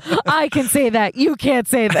 I can say that. You can't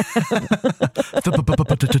say that.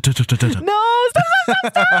 No,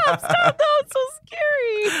 stop. No, it's so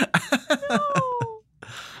scary. No.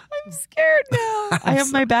 I'm scared now. I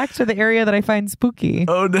have my back to the area that I find spooky.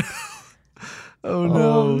 Oh, no. Oh,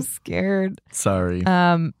 no. I'm scared. Sorry.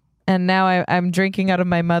 And now I'm drinking out of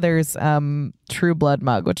my mother's True Blood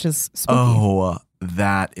mug, which is spooky. Oh,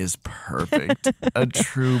 that is perfect. A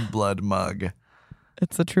True Blood mug.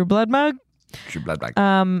 It's a True Blood mug. True Blood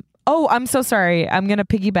mug. Oh, I'm so sorry. I'm going to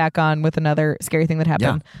piggyback on with another scary thing that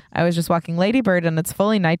happened. Yeah. I was just walking Lady Bird, and it's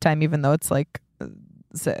fully nighttime, even though it's like,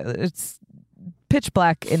 it's pitch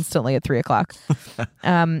black instantly at 3:00.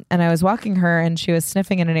 And I was walking her, and she was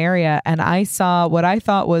sniffing in an area, and I saw what I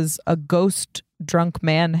thought was a ghost drunk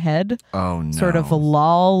man head. Oh, no. Sort of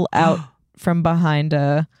loll out from behind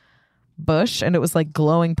a bush, and it was like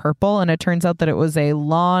glowing purple, and it turns out that it was a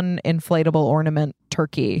lawn inflatable ornament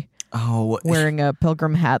turkey wearing a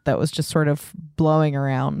pilgrim hat that was just sort of blowing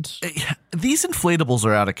around. These inflatables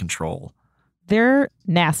are out of control. They're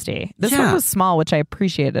nasty. This one was small, which I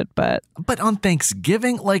appreciated, but on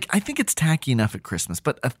Thanksgiving, like, I think it's tacky enough at Christmas,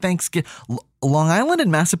 but a Thanksgiving, Long Island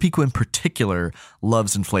and Massapequa in particular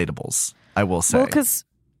loves inflatables, I will say. well, because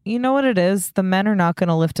you know what it is, the men are not going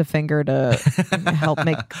to lift a finger to help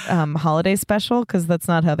make holiday special because that's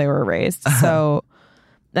not how they were raised. So,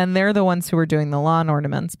 and they're the ones who are doing the lawn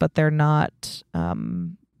ornaments, but they're not.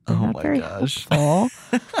 They're not my very gosh. helpful.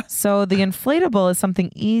 So the inflatable is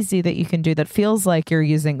something easy that you can do that feels like you're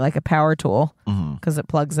using like a power tool because it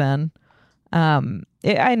plugs in.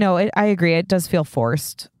 I know. I agree. It does feel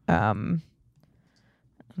forced. It's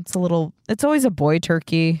always a boy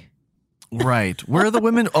turkey. Right. Where are the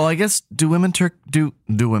women? Oh, I guess do women turkeys? Do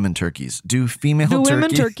women turkeys? Do women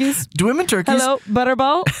turkeys? Do women turkeys? Hello,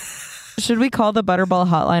 Butterball. Should we call the Butterball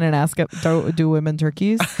hotline and ask do women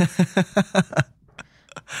turkeys?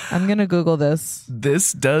 I'm gonna Google this.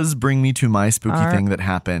 This does bring me to my spooky thing that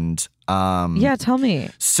happened. Yeah, tell me.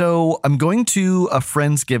 So I'm going to a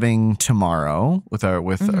Friendsgiving tomorrow with our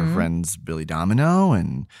friends Billy Domino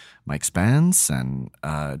and Mike Spence and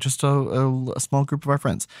just a small group of our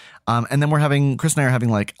friends. And then Chris and I are having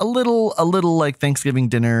like a little like Thanksgiving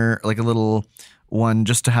dinner, like a little one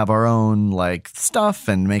just to have our own like stuff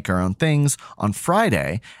and make our own things on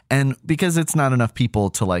Friday. And because it's not enough people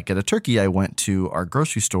to like get a turkey, I went to our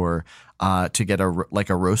grocery store to get a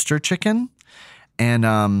roaster chicken. And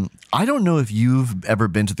I don't know if you've ever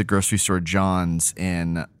been to the grocery store John's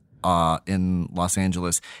in Los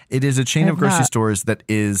Angeles. It is a chain of grocery stores that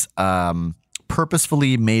is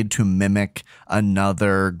purposefully made to mimic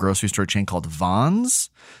another grocery store chain called Vons.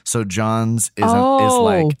 So John's is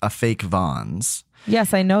like a fake Vons.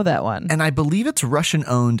 Yes, I know that one. And I believe it's Russian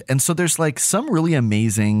owned. And so there's like some really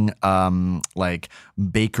amazing like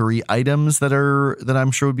bakery items that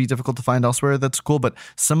I'm sure would be difficult to find elsewhere. That's cool. But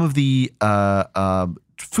some of the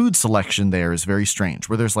food selection there is very strange,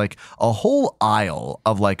 where there's like a whole aisle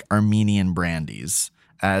of like Armenian brandies,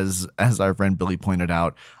 as our friend Billy pointed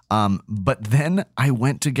out. But then I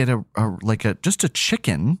went to get just a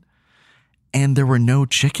chicken, and there were no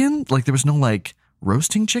chicken. Like there was no like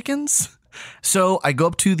roasting chickens. So I go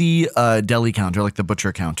up to the deli counter, like the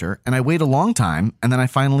butcher counter, and I wait a long time. And then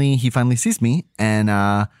he finally sees me, and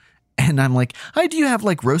I'm like, "Hi, do you have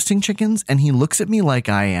like roasting chickens?" And he looks at me like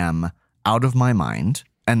I am out of my mind,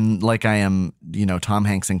 and like I am, Tom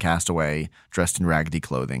Hanks in Castaway, dressed in raggedy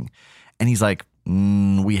clothing. And he's like,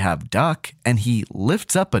 "We have duck." And he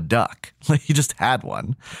lifts up a duck, like he just had one.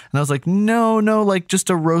 And I was like, no, like just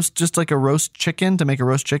a roast chicken, to make a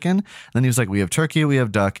roast chicken. And then he was like, "We have turkey, we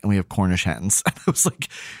have duck, and we have Cornish hens." And I was like,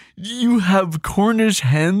 "You have Cornish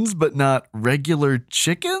hens, but not regular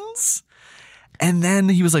chickens?" And then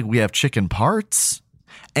he was like, "We have chicken parts."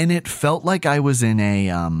 And it felt like I was in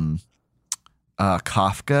a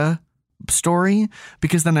Kafka story,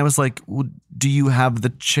 because then I was like, well, "Do you have the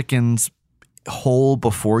chickens whole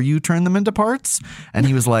before you turn them into parts?" And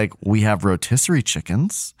he was like, "We have rotisserie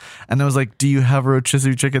chickens." And I was like, "Do you have a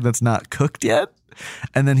rotisserie chicken that's not cooked yet?"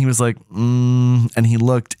 And then he was like, and he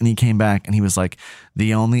looked, and he came back, and he was like,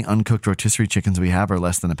 "The only uncooked rotisserie chickens we have are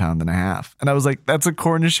less than 1.5 pounds." And I was like, "That's a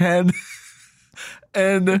Cornish hen."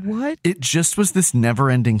 And what? It just was this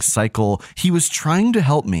never-ending cycle. He was trying to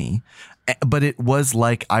help me, but it was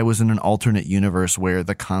like I was in an alternate universe where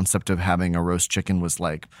the concept of having a roast chicken was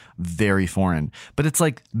like very foreign. But it's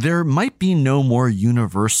like there might be no more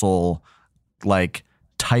universal like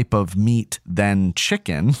type of meat than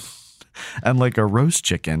chicken and like a roast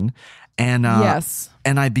chicken. And yes.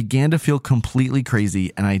 And I began to feel completely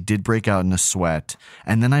crazy, and I did break out in a sweat.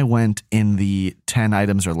 And then I went in the 10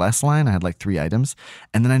 items or less line. I had like 3 items.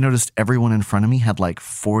 And then I noticed everyone in front of me had like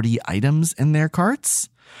 40 items in their carts.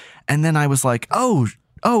 And then I was like, oh,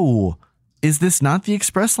 is this not the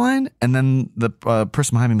express line? And then the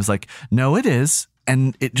person behind me was like, "No, it is."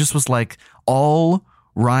 And it just was like all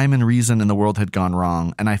rhyme and reason in the world had gone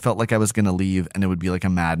wrong. And I felt like I was going to leave, and it would be like a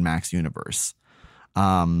Mad Max universe.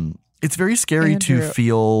 It's very scary to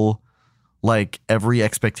feel like every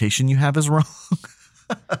expectation you have is wrong.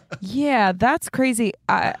 Yeah, that's crazy.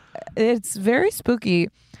 It's very spooky.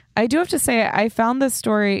 I do have to say, I found this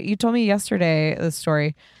story. You told me yesterday this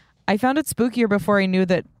story. I found it spookier before I knew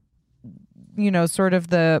that, sort of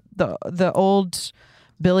the old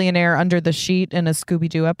billionaire under the sheet in a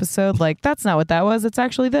Scooby-Doo episode. Like, that's not what that was. It's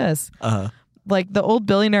actually this. Uh-huh. Like, the old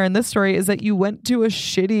billionaire in this story is that you went to a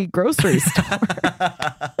shitty grocery store.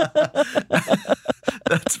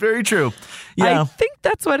 That's very true. Yeah. I think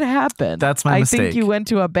that's what happened. That's my mistake. I think you went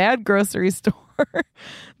to a bad grocery store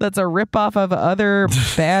that's a ripoff of other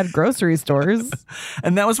bad grocery stores.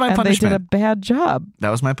 And that was my punishment. They did a bad job. That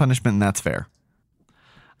was my punishment, and that's fair.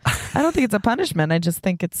 I don't think it's a punishment. I just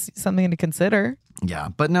think it's something to consider. Yeah,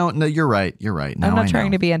 but no, you're right. You're right. Now I'm not I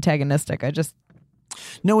trying know. to be antagonistic.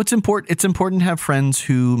 No, it's important. It's important to have friends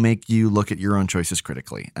who make you look at your own choices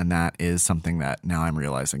critically. And that is something that now I'm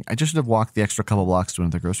realizing. I just should have walked the extra couple blocks to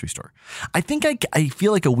another grocery store. I think I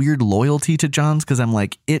feel like a weird loyalty to John's because I'm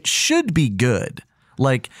like, it should be good.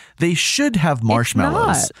 Like, they should have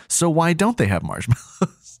marshmallows. So why don't they have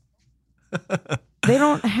marshmallows? They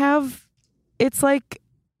don't have, it's like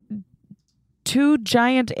too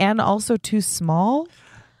giant and also too small.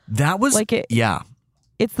 That was, like it, yeah.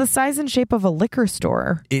 It's the size and shape of a liquor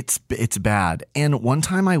store. It's bad. And one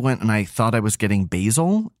time I went and I thought I was getting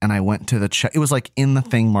basil, and I went to it was like in the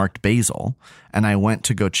thing marked basil, and I went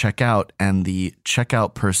to go check out, and the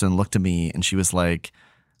checkout person looked at me and she was like,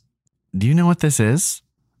 "Do you know what this is?"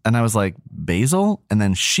 And I was like, "Basil?" And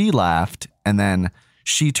then she laughed, and then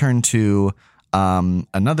she turned to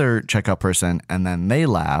another checkout person, and then they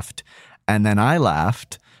laughed, and then I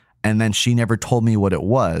laughed, and then she never told me what it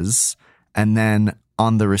was. And then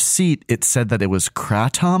on the receipt, it said that it was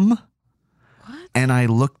kratom. What? And I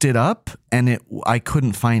looked it up, and I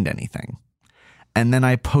couldn't find anything. And then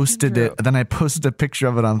I posted it. Then I posted a picture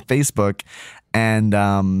of it on Facebook, and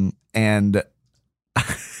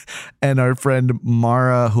and our friend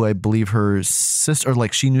Mara, who I believe her sister, or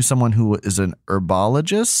like she knew someone who is an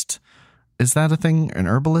herbologist. Is that a thing? An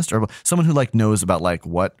herbalist? Someone who like knows about like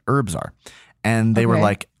what herbs are. And they were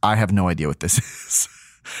like, "I have no idea what this is."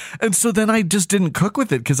 And so then I just didn't cook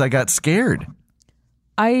with it because I got scared.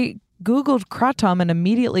 I Googled kratom and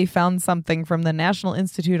immediately found something from the National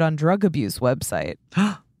Institute on Drug Abuse website.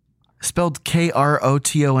 Spelled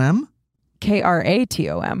KROTOM?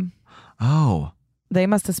 Kratom. Oh. They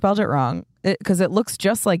must have spelled it wrong because it looks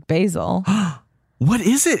just like basil. What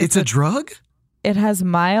is it? It's a drug? It has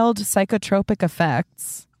mild psychotropic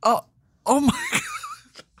effects. Oh my God.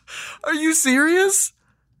 Are you serious?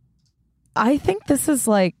 I think this is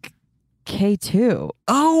like K2.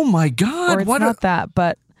 Oh my God. Or it's not that,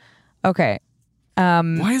 but okay.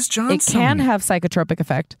 Why is John It can have psychotropic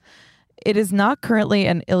effect. It is not currently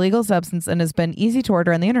an illegal substance and has been easy to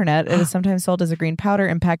order on the internet. It is sometimes sold as a green powder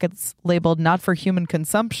in packets labeled not for human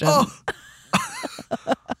consumption. Oh.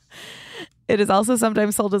 It is also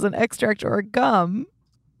sometimes sold as an extract or a gum.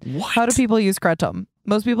 What? How do people use kratom?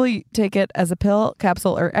 Most people take it as a pill,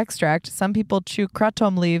 capsule, or extract. Some people chew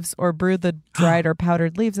kratom leaves or brew the dried or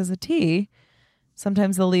powdered leaves as a tea.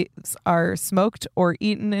 Sometimes the leaves are smoked or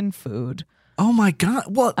eaten in food. Oh my God.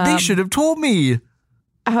 Well, they should have told me.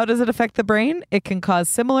 How does it affect the brain? It can cause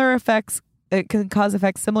similar effects. It can cause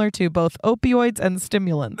effects similar to both opioids and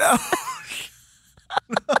stimulants. No.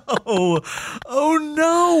 No. Oh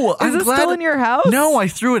no. Is it still in your house? No, I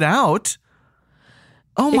threw it out.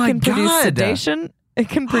 Oh my God. It can produce sedation. It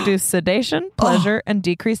can produce sedation, pleasure, and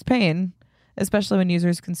decreased pain, especially when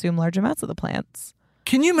users consume large amounts of the plants.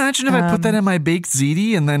 Can you imagine if I put that in my baked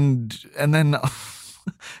ziti and then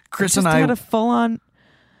Chris and I had a full-on,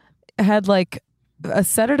 had like a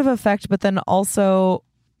sedative effect, but then also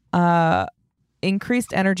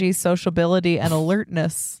increased energy, sociability, and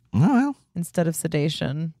alertness instead of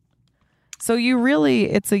sedation. So you really,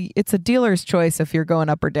 it's a dealer's choice if you're going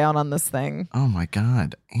up or down on this thing. Oh my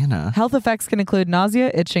God, Anna. Health effects can include nausea,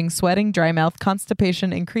 itching, sweating, dry mouth,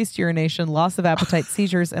 constipation, increased urination, loss of appetite,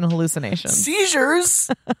 seizures, and hallucinations. Seizures?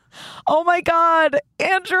 Oh my God,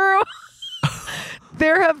 Andrew.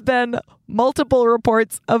 There have been multiple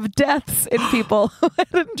reports of deaths in people who had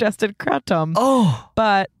ingested kratom. Oh.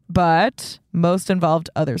 But most involved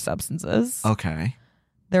other substances. Okay.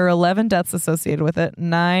 There are 11 deaths associated with it.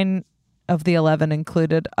 9 of the 11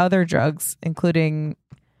 included other drugs, including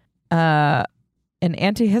an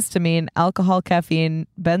antihistamine, alcohol, caffeine,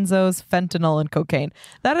 benzos, fentanyl, and cocaine.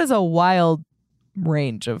 That is a wild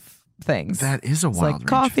range of things. That is a It's wild like range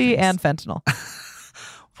coffee of things. and fentanyl.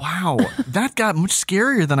 Wow, that got much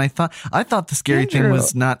scarier than I thought. I thought the scary thing Andrew.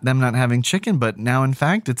 was not them not having chicken, but now in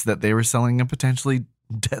fact it's that they were selling a potentially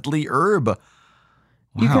deadly herb. Wow.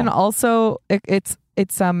 You can also it's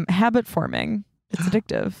habit forming. It's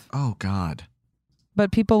addictive. Oh God.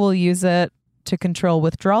 But people will use it to control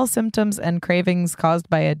withdrawal symptoms and cravings caused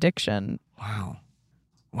by addiction. Wow.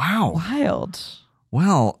 Wild.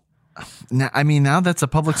 Well, now that's a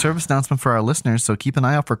public service announcement for our listeners. So keep an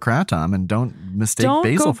eye out for kratom and don't mistake Don't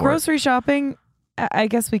basil go for grocery shopping. I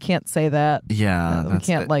guess we can't say that. it. Yeah, We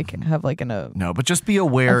can't have like no, but just be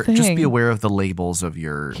aware. thing. Just be aware of the labels of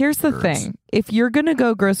your. Here's the herbs. thing: if you're gonna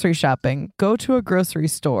go grocery shopping, go to a grocery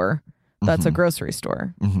store. That's a grocery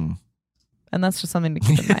store, and that's just something to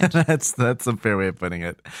keep in mind. That's a fair way of putting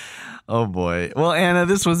it. Oh boy. Well, Anna,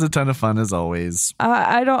 this was a ton of fun as always.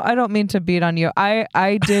 I don't mean to beat on you.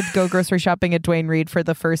 I did go grocery shopping at Duane Reade for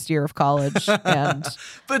the first year of college, and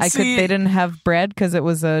But they didn't have bread because it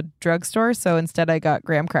was a drugstore. So instead, I got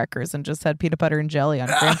graham crackers and just had peanut butter and jelly on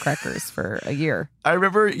graham crackers for a year. I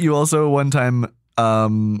remember you also one time,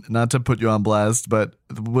 not to put you on blast, but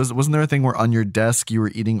wasn't there a thing where on your desk you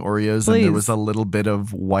were eating Oreos and there Please. was a little bit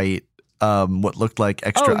of white, what looked like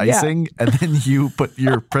extra Oh, yeah. icing, and then you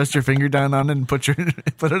pressed your finger down on it and put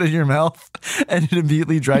it in your mouth, and it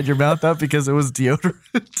immediately dried your mouth out because it was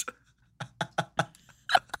deodorant.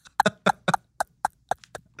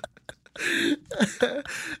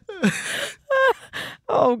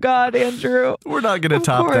 Oh God, Andrew. We're not going to Of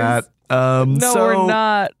top course. that. No, So- we're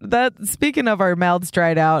not. Speaking of our mouths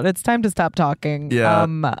dried out, it's time to stop talking. Yeah.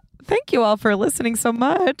 Thank you all for listening so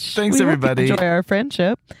much. Thanks, We hope you everybody. enjoy our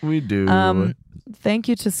friendship. We do. Thank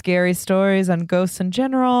you to Scary Stories on ghosts in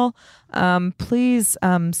general. Please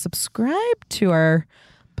subscribe to our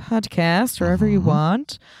podcast wherever you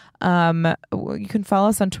want. You can follow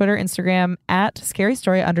us on Twitter, Instagram at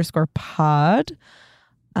scarystory_pod.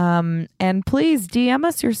 And please DM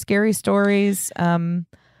us your scary stories.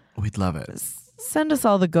 We'd love it. Send us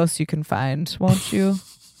all the ghosts you can find, won't you?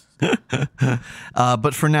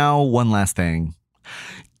 But for now, one last thing.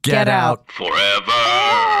 Get out.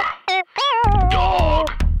 Forever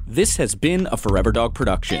Dog. This has been a Forever Dog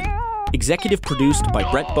production. Executive produced by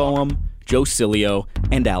Brett Boehm, Joe Cilio,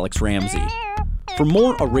 and Alex Ramsey. For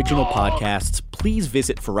more original podcasts, please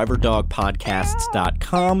visit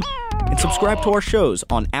foreverdogpodcasts.com and subscribe to our shows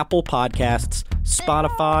on Apple Podcasts,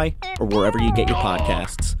 Spotify, or wherever you get your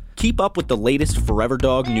podcasts. Keep up with the latest Forever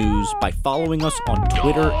Dog news by following us on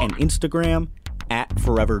Twitter and Instagram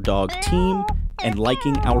 @ForeverDogTeam and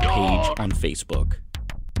liking our page on Facebook.